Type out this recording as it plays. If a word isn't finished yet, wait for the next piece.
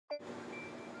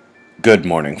Good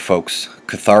morning, folks.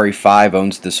 Cathari5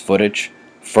 owns this footage.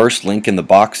 First link in the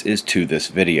box is to this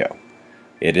video.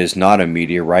 It is not a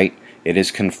meteorite. It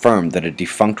is confirmed that a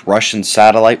defunct Russian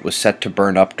satellite was set to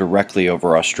burn up directly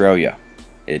over Australia.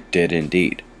 It did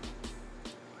indeed.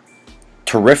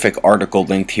 Terrific article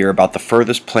linked here about the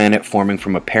furthest planet forming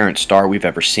from a parent star we've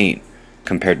ever seen.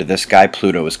 Compared to this guy,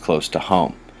 Pluto is close to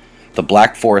home. The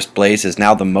Black Forest blaze is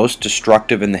now the most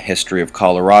destructive in the history of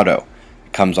Colorado.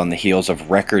 Comes on the heels of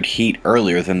record heat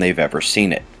earlier than they've ever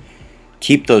seen it.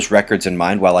 Keep those records in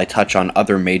mind while I touch on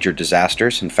other major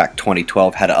disasters. In fact,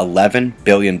 2012 had $11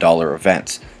 billion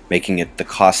events, making it the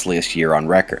costliest year on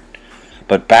record.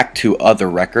 But back to other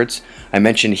records, I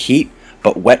mentioned heat,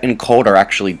 but wet and cold are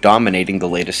actually dominating the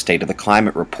latest State of the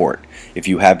Climate report. If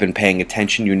you have been paying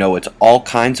attention, you know it's all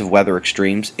kinds of weather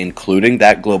extremes, including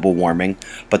that global warming,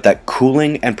 but that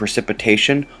cooling and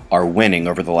precipitation are winning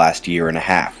over the last year and a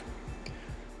half.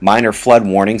 Minor flood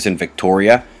warnings in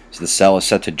Victoria, so the cell is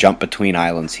set to jump between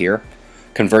islands here.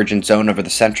 Convergence zone over the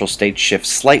central states shifts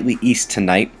slightly east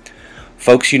tonight.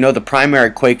 Folks, you know the primary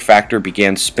quake factor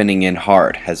began spinning in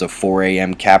hard. As of 4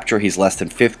 a.m. capture, he's less than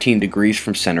 15 degrees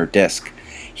from center disk.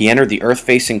 He entered the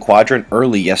Earth-facing quadrant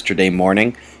early yesterday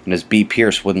morning, and as B.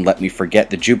 Pierce wouldn't let me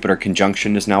forget, the Jupiter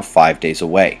conjunction is now 5 days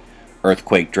away.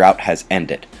 Earthquake drought has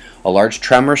ended. A large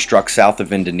tremor struck south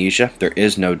of Indonesia. There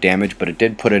is no damage, but it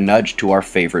did put a nudge to our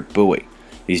favorite buoy.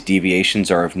 These deviations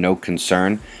are of no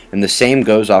concern, and the same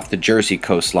goes off the Jersey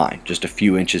coastline. Just a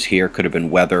few inches here could have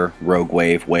been weather, rogue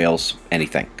wave, whales,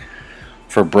 anything.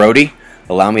 For Brody,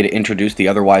 allow me to introduce the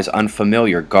otherwise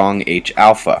unfamiliar Gong H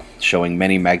alpha, showing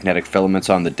many magnetic filaments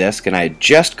on the disk, and I had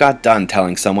just got done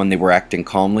telling someone they were acting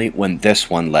calmly when this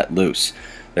one let loose.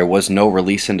 There was no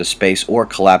release into space or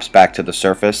collapse back to the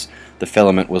surface. The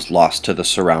filament was lost to the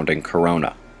surrounding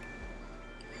corona.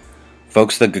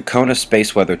 Folks, the Gakona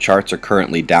space weather charts are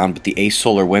currently down, but the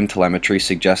asolar wind telemetry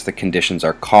suggests the conditions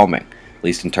are calming, at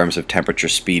least in terms of temperature,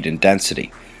 speed, and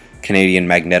density. Canadian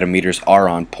magnetometers are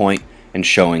on point and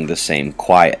showing the same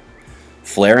quiet.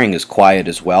 Flaring is quiet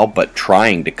as well, but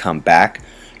trying to come back.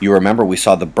 You remember we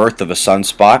saw the birth of a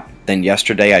sunspot, then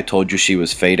yesterday I told you she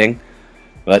was fading.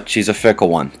 But she's a fickle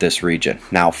one, this region,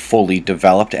 now fully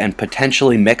developed and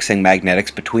potentially mixing magnetics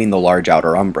between the large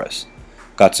outer umbras.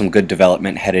 Got some good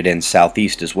development headed in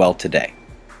southeast as well today.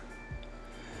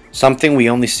 Something we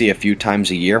only see a few times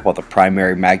a year while the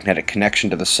primary magnetic connection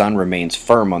to the sun remains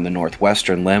firm on the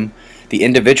northwestern limb, the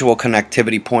individual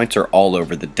connectivity points are all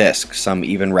over the disk, some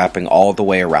even wrapping all the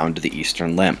way around to the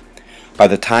eastern limb. By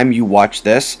the time you watch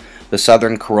this, the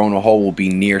southern coronal hole will be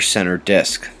near center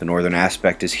disk. The northern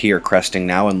aspect is here, cresting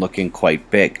now and looking quite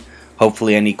big.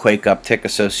 Hopefully any quake uptick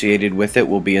associated with it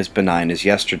will be as benign as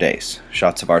yesterday's.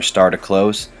 Shots of our star to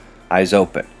close, eyes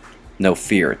open. No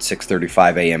fear, it's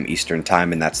 6:35 a.m. Eastern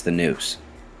Time, and that's the news.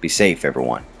 Be safe,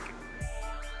 everyone.